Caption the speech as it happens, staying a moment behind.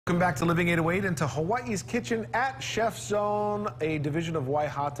Welcome back to Living 808 into Hawaii's Kitchen at Chef Zone, a division of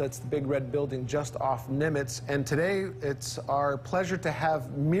Waihata. It's the big red building just off Nimitz. And today it's our pleasure to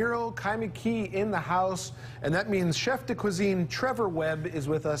have Miro Kaimuki in the house. And that means Chef de Cuisine Trevor Webb is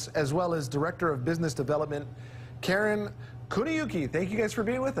with us, as well as Director of Business Development Karen Kuniyuki. Thank you guys for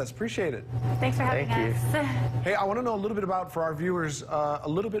being with us. Appreciate it. Thanks for having us. Hey, I want to know a little bit about, for our viewers, a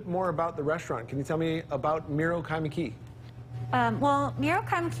little bit more about the restaurant. Can you tell me about Miro Kaimuki? Well, Miro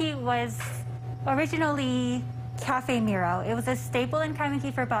Kaimuki was originally Cafe Miro. It was a staple in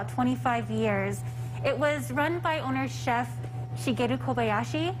Kaimuki for about 25 years. It was run by owner chef Shigeru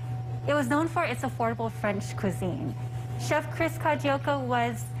Kobayashi. It was known for its affordable French cuisine. Chef Chris Kajioka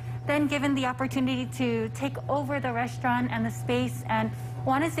was then given the opportunity to take over the restaurant and the space and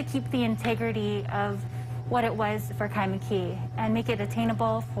wanted to keep the integrity of what it was for Kaimuki and make it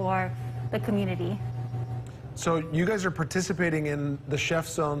attainable for the community. So you guys are participating in the Chef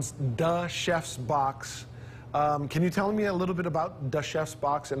Zone's The Chef's Box. Can you tell me a little bit about The Chef's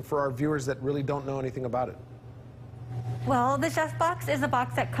Box and for our viewers that really don't know anything about it? Well, the Chef's Box is a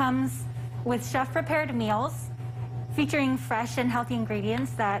box that comes with chef-prepared meals featuring fresh and healthy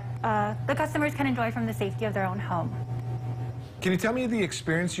ingredients that the customers can enjoy from the safety of their own home. Can you tell me the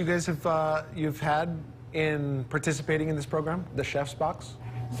experience you guys have you've had in participating in this program, The Chef's Box?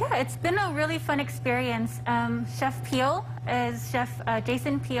 Yeah, it's been a really fun experience. Chef Peel is Chef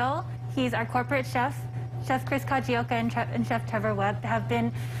Jason Peel. He's our corporate chef. Chef Chris Kajioka and Chef Trevor Webb have been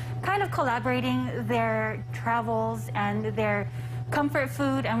kind of collaborating their travels and their comfort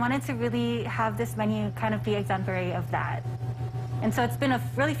food and wanted to really have this menu kind of be exemplary of that. And so it's been a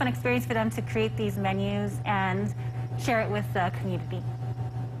really fun experience for them to create these menus and share it with the community.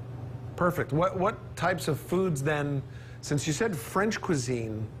 Perfect. What types of foods then? Since you said French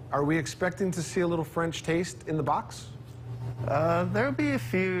cuisine, are we expecting to see a little French taste in the box? There'll be a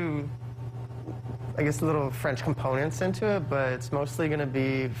few, I guess, little French components into it, but it's mostly going to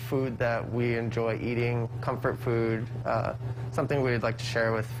be food that we enjoy eating, comfort food, something we'd like to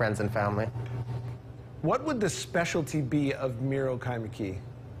share with friends and family. What would the specialty be of Miro Kaimuki?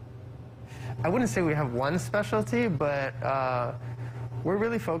 I wouldn't say we have one specialty, but we're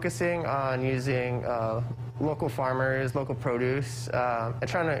really focusing on using local farmers, local produce, and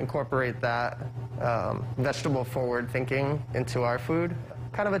trying to incorporate that vegetable forward thinking into our food.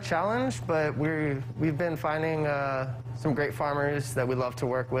 Kind of a challenge, but we've been finding some great farmers that we love to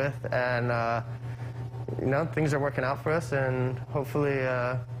work with, and you know, things are working out for us, and hopefully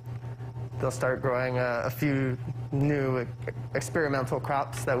they'll start growing a few new experimental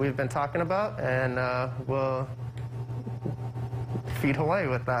crops that we've been talking about, and we'll feed Hawaii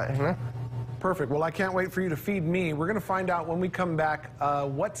with that, you know? Perfect. Well, I can't wait for you to feed me. We're going to find out when we come back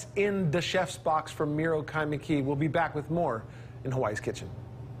what's in the Chef's Box from Miro Kaimuki. We'll be back with more in Hawaii's Kitchen.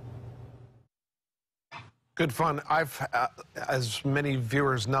 Good fun. As many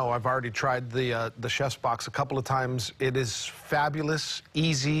viewers know, I've already tried the Chef's Box a couple of times. It is fabulous,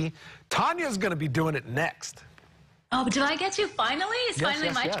 easy. Tanya's going to be doing it next. Oh, did I get to finally? It's yes, finally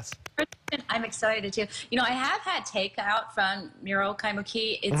yes, my yes. turn. I'm excited too. You know, I have had takeout from Miro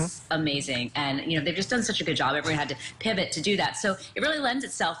Kaimuki. It's amazing. And, you know, they've just done such a good job. Everyone had to pivot to do that. So it really lends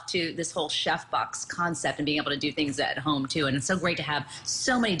itself to this whole chef box concept and being able to do things at home too. And it's so great to have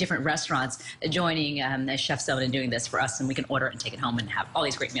so many different restaurants joining the Chef Zone and doing this for us. And we can order it and take it home and have all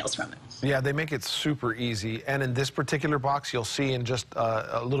these great meals from it. Yeah, they make it super easy. And in this particular box, you'll see in just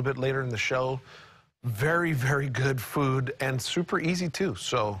a little bit later in the show, very, very good food and super easy too.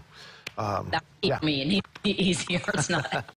 So, That would be me and he'd be easier. It's not.